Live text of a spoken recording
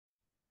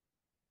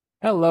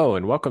Hello,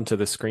 and welcome to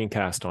the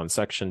screencast on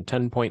section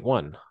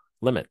 10.1,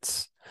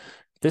 Limits.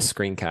 This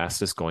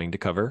screencast is going to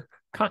cover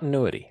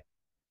continuity.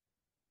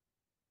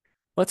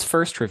 Let's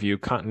first review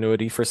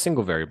continuity for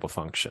single variable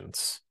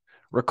functions.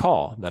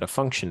 Recall that a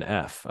function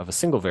f of a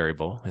single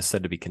variable is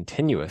said to be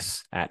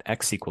continuous at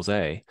x equals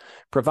a,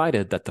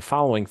 provided that the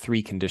following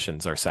three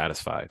conditions are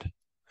satisfied.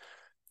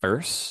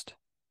 First,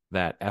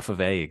 that f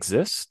of a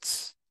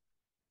exists.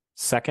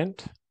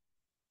 Second,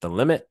 the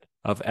limit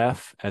of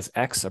f as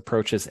x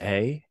approaches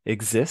a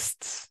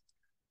exists.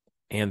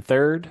 And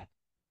third,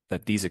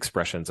 that these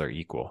expressions are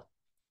equal.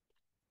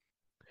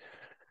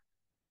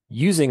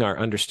 Using our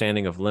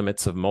understanding of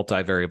limits of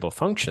multivariable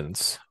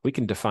functions, we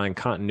can define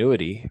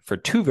continuity for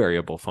two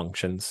variable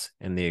functions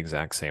in the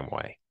exact same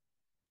way.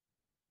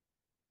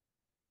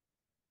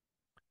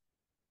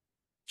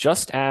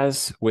 Just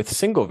as with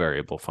single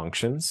variable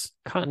functions,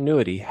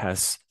 continuity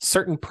has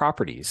certain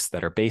properties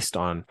that are based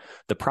on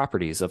the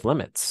properties of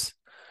limits.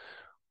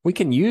 We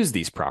can use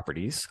these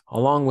properties,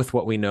 along with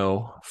what we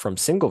know from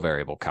single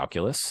variable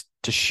calculus,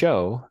 to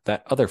show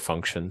that other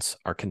functions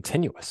are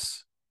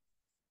continuous.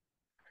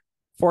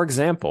 For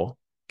example,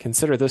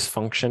 consider this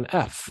function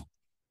f.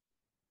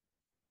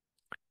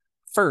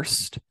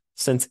 First,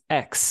 since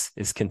x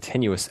is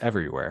continuous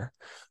everywhere,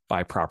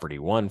 by property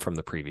 1 from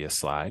the previous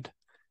slide,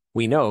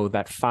 we know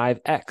that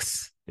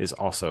 5x is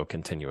also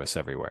continuous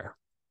everywhere.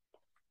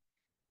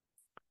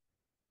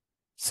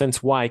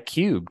 Since y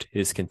cubed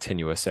is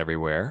continuous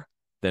everywhere,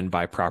 then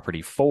by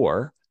property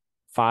 4,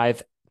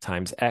 5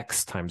 times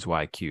x times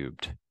y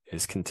cubed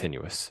is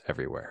continuous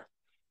everywhere.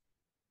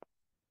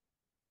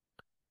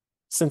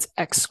 Since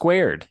x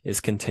squared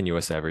is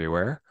continuous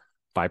everywhere,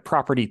 by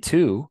property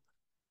 2,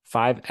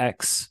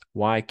 5x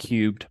y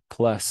cubed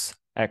plus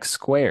x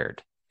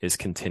squared is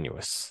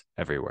continuous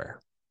everywhere.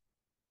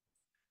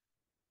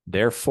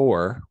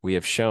 Therefore, we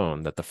have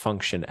shown that the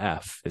function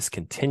f is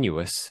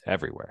continuous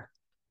everywhere.